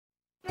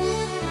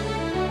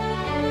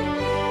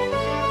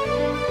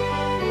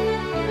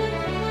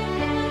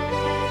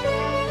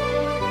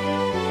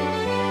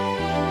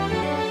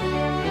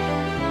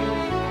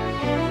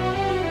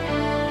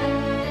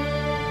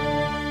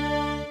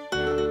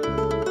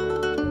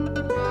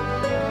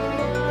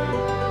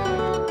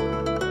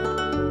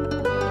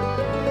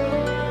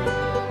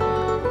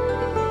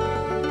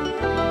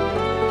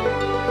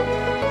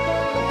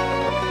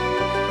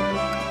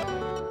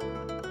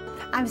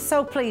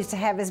so pleased to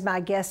have as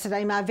my guest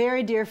today my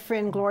very dear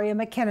friend Gloria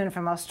McKinnon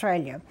from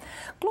Australia.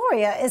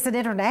 Gloria is an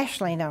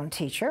internationally known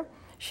teacher.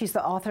 She's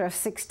the author of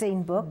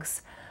 16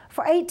 books.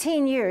 For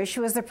 18 years, she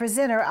was the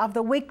presenter of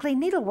the weekly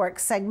needlework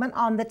segment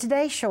on the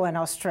Today Show in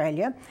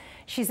Australia.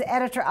 She's the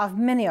editor of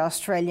many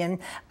Australian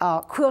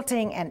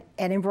quilting and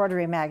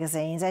embroidery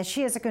magazines, and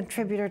she is a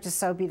contributor to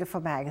So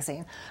Beautiful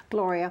magazine.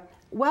 Gloria,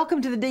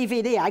 welcome to the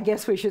DVD, I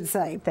guess we should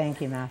say.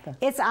 Thank you, Martha.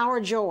 It's our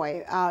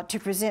joy to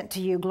present to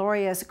you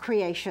Gloria's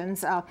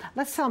creations.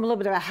 Let's tell them a little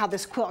bit about how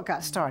this quilt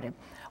got started.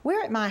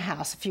 We're at my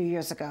house a few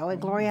years ago, and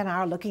Gloria and I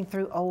are looking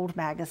through old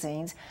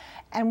magazines,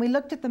 and we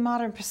looked at the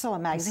Modern Priscilla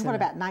magazine, what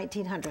about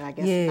 1900, I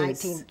guess,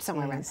 yes, 19,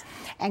 somewhere around.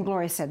 And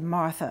Gloria said,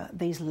 Martha,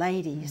 these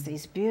ladies,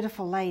 these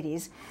beautiful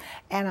ladies.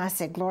 And I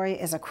said, Gloria,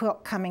 is a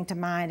quilt coming to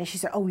mind? And she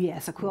said, oh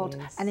yes, a quilt,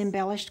 an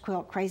embellished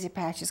quilt, Crazy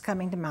Patch is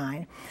coming to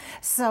mind.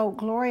 So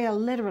Gloria,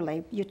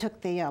 literally, you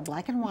took the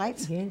black and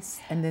whites.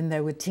 Yes, and then they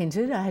were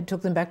tinted. I had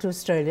took them back to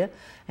Australia,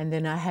 and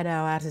then I had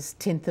our artist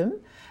tint them,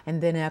 and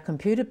then our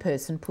computer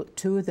person put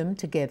two of them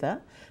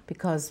together,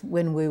 because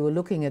when we were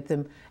looking at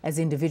them as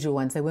individual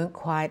ones, they weren't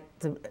quite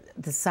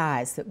the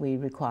size that we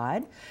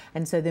required.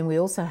 And so then we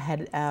also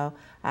had our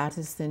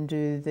artists then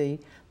do the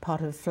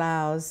pot of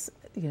flowers,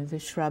 you know, the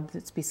shrub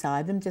that's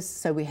beside them,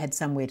 just so we had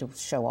somewhere to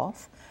show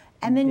off.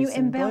 And then you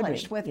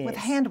embellished with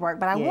handwork.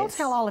 But I will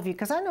tell all of you,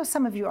 because I know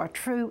some of you are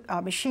true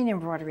machine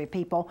embroidery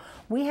people,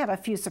 we have a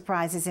few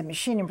surprises in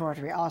machine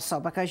embroidery also,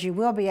 because you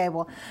will be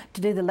able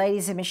to do the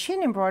ladies in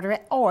machine embroidery,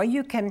 or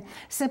you can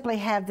simply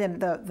have them,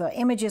 the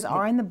images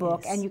are in the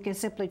book, and you can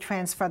simply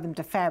transfer them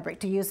to fabric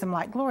to use them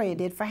like Gloria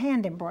did for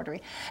hand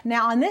embroidery.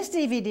 Now on this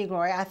DVD,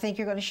 Gloria, I think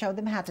you're going to show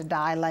them how to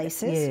dye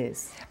laces.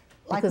 Yes.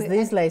 Because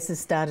these laces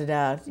started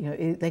out, you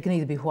know, they can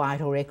either be white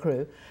or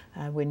ecru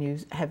when you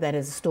have that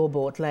as a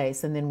store-bought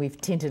lace, and then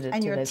we've tinted it.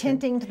 And you're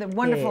tinting to the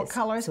wonderful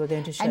colors. So we're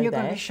going to show and you're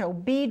going to show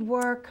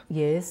beadwork.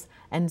 Yes,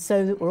 and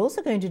so we're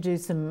also going to do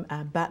some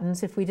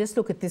buttons. If we just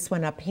look at this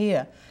one up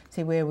here,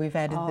 see where we've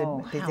added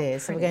the there.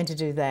 So we're going to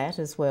do that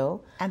as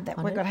well. And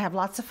we're going to have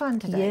lots of fun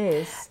today.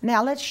 Yes.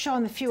 Now let's show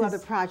them a few other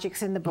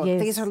projects in the book.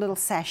 These are little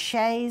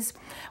sachets,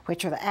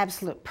 which are the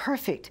absolute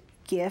perfect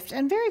gift,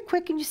 and very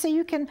quick, and you see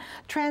you can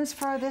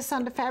transfer this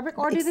onto fabric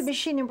or do the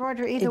machine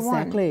embroidery, either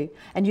one. Exactly,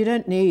 and you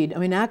don't need, I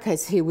mean, in our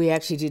case here, we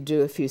actually did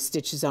do a few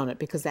stitches on it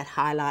because that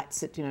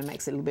highlights it, you know,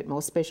 makes it a little bit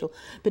more special.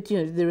 But, you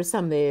know, there are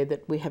some there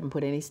that we haven't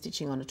put any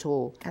stitching on at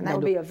all. And that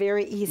would be a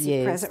very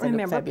easy present.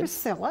 Remember,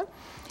 Priscilla,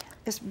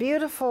 this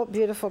beautiful,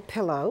 beautiful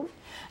pillow.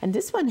 And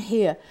this one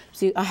here,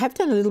 see, I have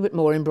done a little bit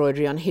more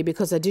embroidery on here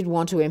because I did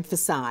want to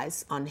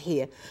emphasise on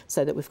here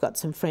so that we've got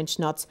some French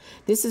knots.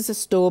 This is a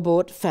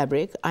store-bought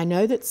fabric. I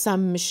know that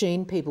some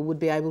machine people would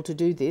be able to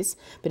do this,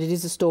 but it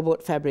is a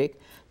store-bought fabric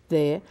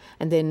there.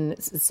 And then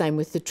it's the same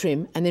with the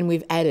trim. And then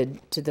we've added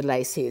to the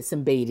lace here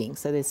some beading.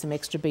 So there's some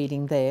extra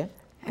beading there.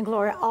 And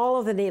Gloria, all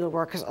of the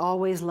needleworkers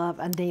always love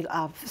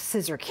a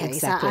scissor case.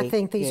 Exactly. I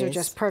think these are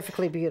just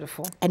perfectly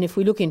beautiful. And if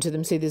we look into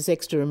them, see there's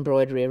extra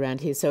embroidery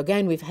around here. So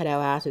again, we've had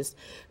our artist,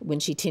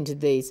 when she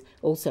tinted these,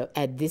 also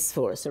add this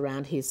for us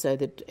around here so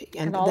that...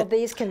 And all of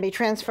these can be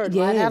transferred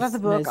right out of the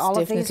book. All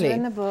of these are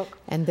in the book.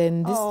 And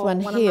then this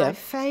one here... one of my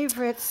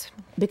favourites.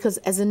 Because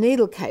as a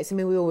needle case, I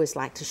mean, we always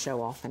like to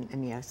show off and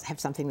you know, have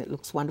something that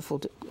looks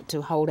wonderful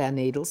to hold our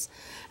needles.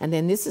 And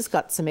then this has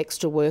got some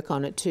extra work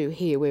on it too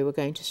here, where we're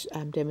going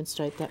to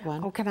demonstrate that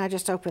one. Oh, can I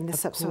just open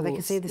this up so they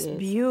can see this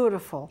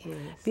beautiful,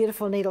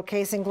 beautiful needle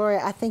case? And Gloria,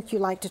 I think you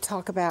like to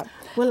talk about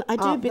I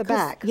do because, the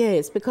back.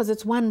 Yes, because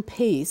it's one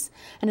piece,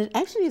 and it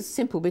actually is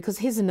simple because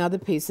here's another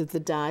piece of the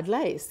dyed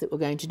lace that we're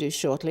going to do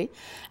shortly,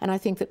 and I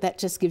think that that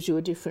just gives you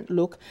a different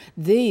look.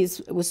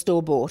 These were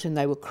store-bought and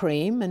they were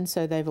cream, and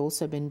so they've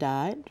also been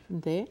dyed from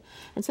there,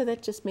 and so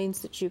that just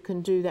means that you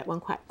can do that one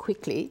quite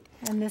quickly.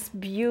 And this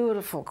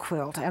beautiful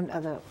quilt.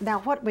 Now,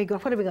 what are we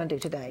going to do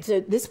today?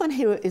 So this one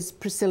here is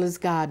Priscilla's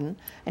Garden,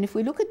 and if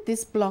we look at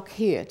this block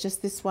here,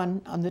 just this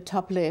one on the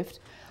top left,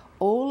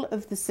 all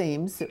of the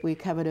seams that we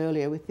covered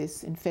earlier with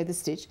this in feather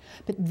stitch,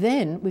 but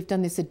then we've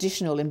done this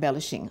additional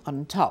embellishing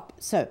on top.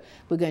 So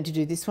we're going to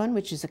do this one,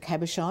 which is a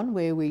cabochon,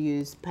 where we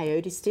use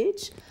peyote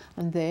stitch,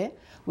 and there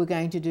we're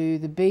going to do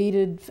the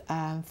beaded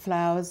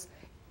flowers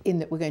in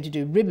that we're going to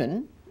do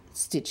ribbon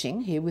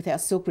stitching here with our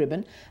silk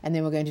ribbon, and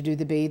then we're going to do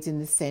the beads in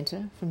the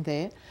centre from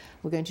there.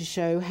 We're going to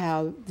show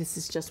how this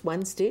is just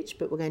one stitch,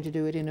 but we're going to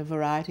do it in a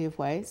variety of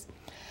ways.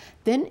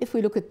 Then if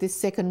we look at this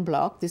second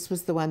block, this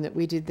was the one that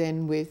we did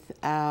then with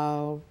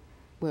our,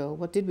 well,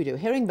 what did we do?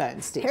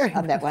 Herringbone stitch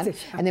on that one.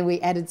 And then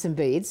we added some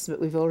beads, but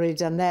we've already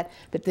done that.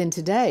 But then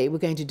today we're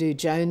going to do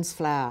Joan's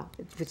flower,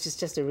 which is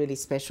just a really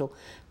special,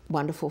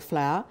 wonderful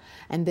flower.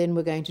 And then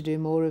we're going to do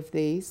more of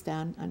these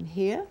down on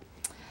here.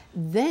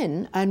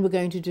 Then, and we're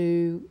going to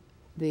do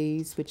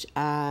these, which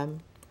are,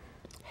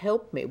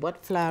 help me,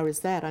 what flower is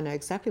that? I know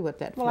exactly what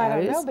that flower is. Well,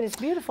 I don't know, but it's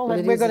beautiful,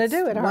 and we're going to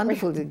do it, aren't we?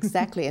 Wonderful,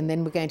 exactly. And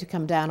then we're going to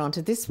come down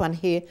onto this one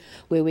here,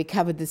 where we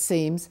covered the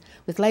seams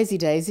with Lazy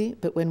Daisy,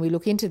 but when we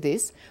look into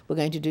this, we're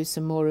going to do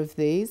some more of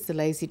these, the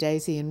Lazy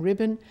Daisy and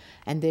ribbon,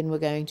 and then we're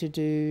going to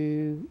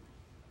do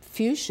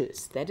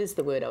fuchsias. That is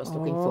the word I was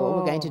looking for.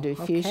 We're going to do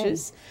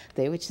fuchsias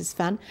there, which is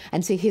fun.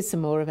 And see, here's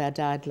some more of our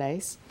dyed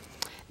lace.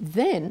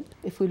 Then,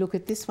 if we look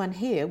at this one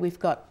here, we've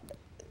got,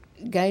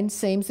 again,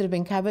 seams that have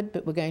been covered,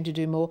 but we're going to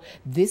do more.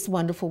 This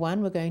wonderful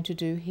one we're going to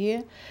do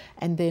here.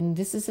 And then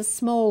this is a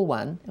small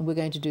one, and we're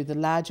going to do the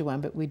larger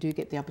one, but we do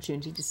get the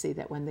opportunity to see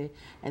that one there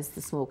as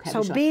the small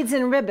cabochon. So beads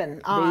and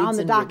ribbon on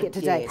the docket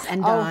today. Yes.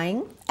 And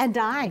dyeing. And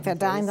dyeing. They're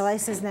dyeing the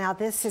laces now.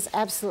 This is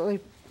absolutely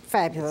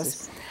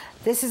fabulous.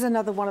 This is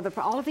another one of the,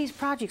 all of these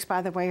projects,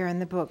 by the way, are in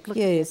the book. Look,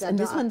 yes, and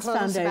this one's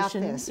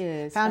foundation.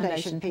 Yes,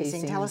 foundation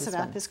piecing. Tell us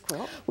about this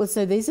quilt. Well,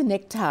 so these are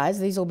neckties.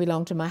 These all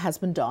belong to my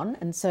husband, Don,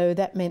 and so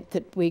that meant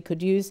that we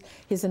could use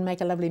his and make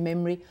a lovely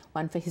memory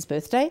one for his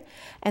birthday.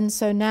 And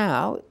so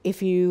now,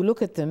 if you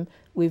look at them,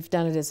 we've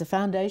done it as a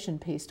foundation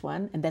pieced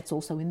one, and that's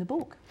also in the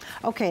book.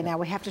 Okay, now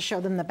we have to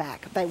show them the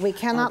back. We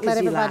cannot let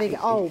everybody go.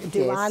 Oh,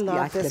 do I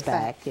love this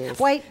back. Yes.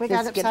 Wait, we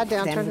got it upside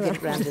down. Turn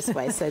it around this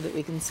way so that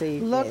we can see.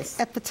 Look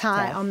at the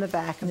tie on the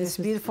back of this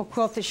beautiful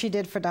quilt that she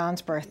did for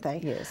Don's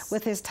birthday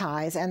with his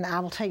ties. And I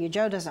will tell you,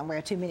 Joe doesn't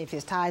wear too many of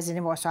his ties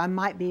anymore, so I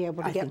might be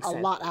able to get a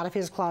lot out of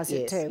his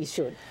closet too. You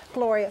should.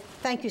 Gloria,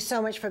 thank you so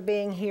much for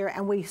being here,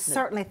 and we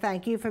certainly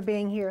thank you for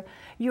being here.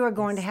 You are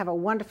going to have a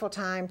wonderful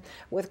time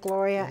with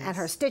Gloria and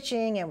her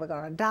stitching, and we're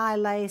going to dye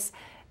lace.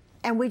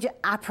 And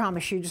I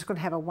promise you, you're just going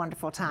to have a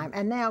wonderful time.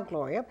 And now,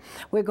 Gloria,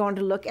 we're going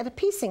to look at a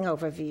piecing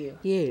overview.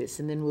 Yes,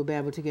 and then we'll be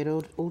able to get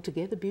all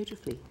together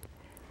beautifully.